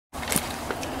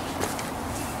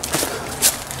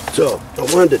So I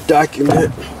wanted to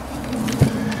document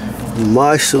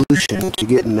my solution to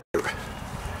getting that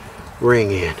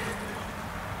ring in,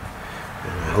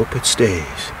 and I hope it stays.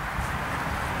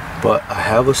 But I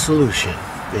have a solution,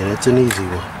 and it's an easy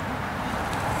one.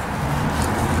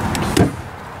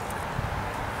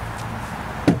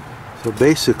 So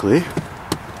basically,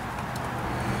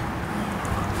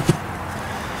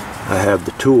 I have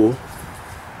the tool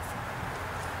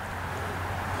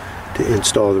to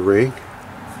install the ring,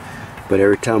 but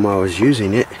every time I was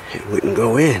using it, it wouldn't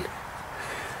go in.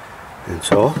 And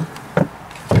so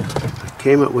I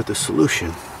came up with a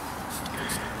solution.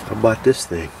 I bought this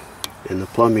thing in the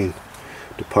plumbing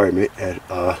department at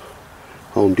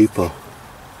Home Depot.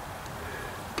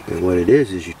 And what it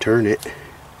is you turn it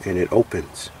and it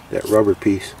opens. That rubber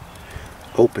piece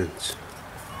opens.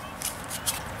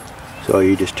 So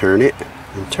you just turn it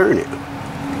and turn it.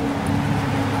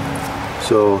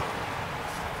 So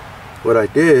what I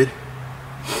did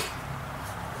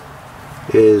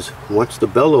is, once the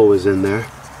bellow is in there,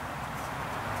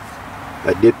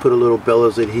 I did put a little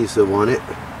bellows adhesive on it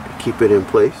to keep it in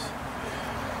place,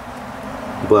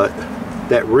 but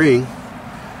that ring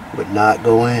would not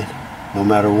go in no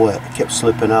matter what. It kept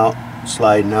slipping out,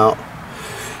 sliding out.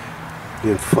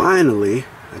 And finally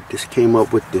I just came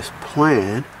up with this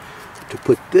plan to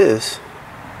put this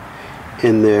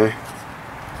in there,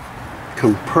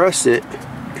 compress it,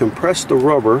 compress the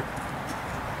rubber,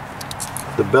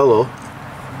 the bellow,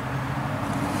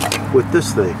 with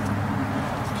this thing.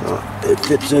 So it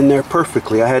fits in there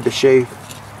perfectly. I had to shave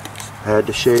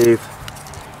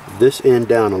this end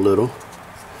down a little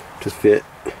to fit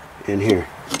in here.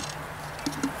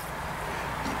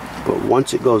 But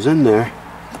once it goes in there,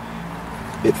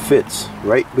 it fits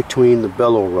right between the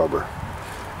bellow rubber.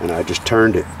 And I just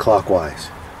turned it clockwise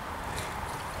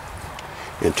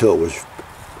until it was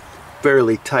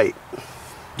fairly tight.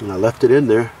 And I left it in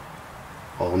there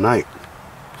all night.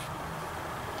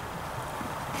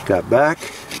 Got back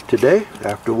today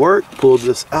after work, pulled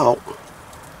this out,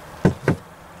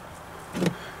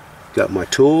 got my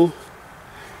tool,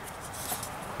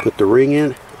 put the ring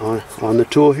in on the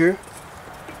tool here,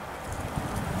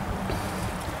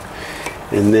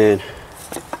 and then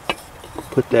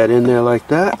put that in there like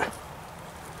that.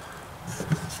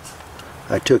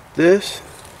 I took this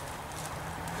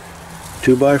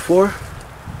 2x4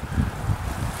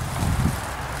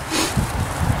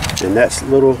 and that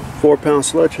little 4-pound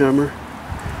sledgehammer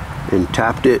and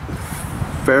tapped it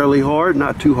fairly hard,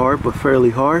 not too hard but fairly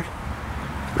hard.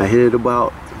 I hit it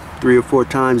about 3 or 4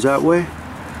 times that way,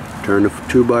 turned the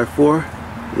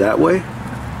 2x4 that way,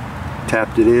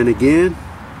 tapped it in again,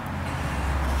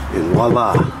 and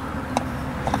voila,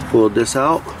 pulled this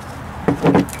out.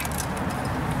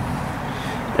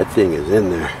 That thing is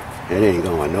in there, it ain't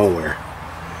going nowhere,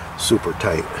 super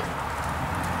tight.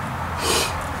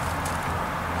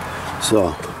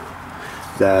 So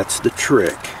that's the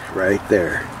trick right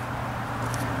there.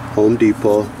 Home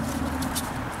Depot.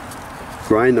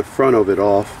 Grind the front of it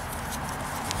off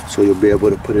so you'll be able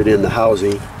to put it in the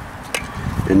housing,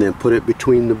 and then put it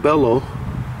between the bellow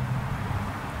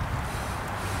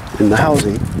in the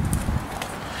housing.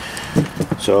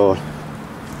 So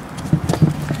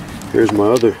here's my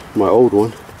old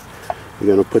one.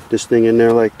 You're gonna put this thing in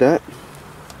there like that,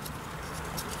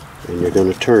 and you're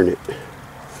gonna turn it,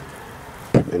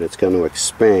 and it's going to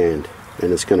expand,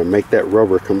 and it's going to make that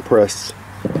rubber compress.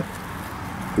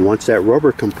 And once that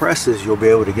rubber compresses, you'll be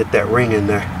able to get that ring in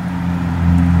there.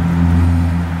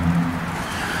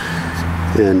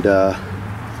 And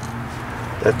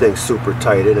that thing's super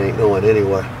tight, it ain't going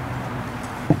anywhere.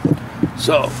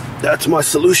 So that's my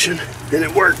solution, and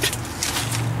it worked.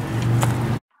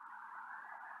 The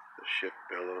shift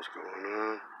bellow's going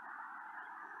on.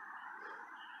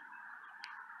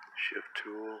 Shift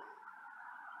tool.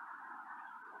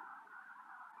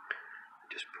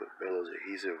 Just put bellows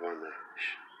adhesive on the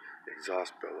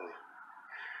exhaust bellow,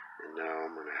 and now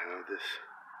I'm going to have this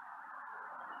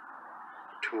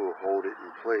tool hold it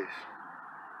in place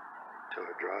till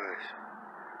it dries.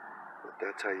 But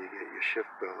that's how you get your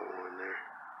shift bellow on there,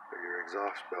 or your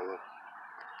exhaust bellow.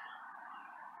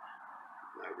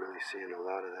 Not really seeing a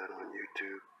lot of that on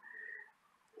YouTube.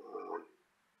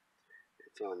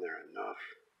 It's on there enough.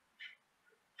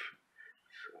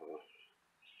 So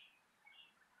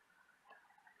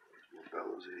my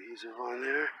bellows adhesive on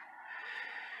there,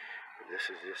 and this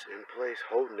is just in place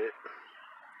holding it.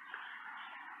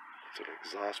 It's an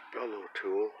exhaust bellow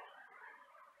tool.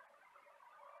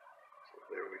 So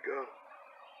there we go.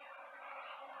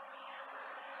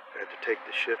 I had to take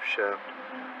the shift shaft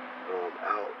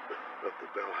out of the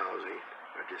bell housing.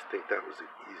 I just think that was the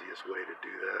easiest way to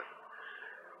do that.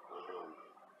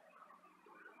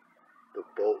 The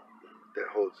bolt that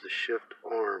holds the shift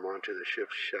arm onto the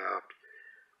shift shaft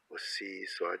was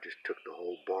seized, so I just took the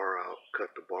whole bar out, cut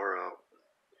the bar out,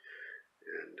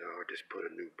 and just put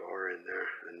a new bar in there,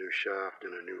 a new shaft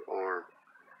and a new arm.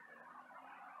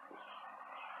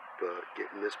 But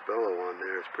getting this bellow on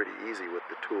there is pretty easy with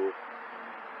the tool.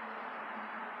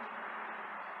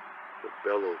 The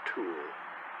bellow tool.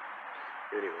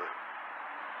 Anyway,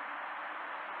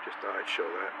 just thought I'd show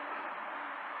that.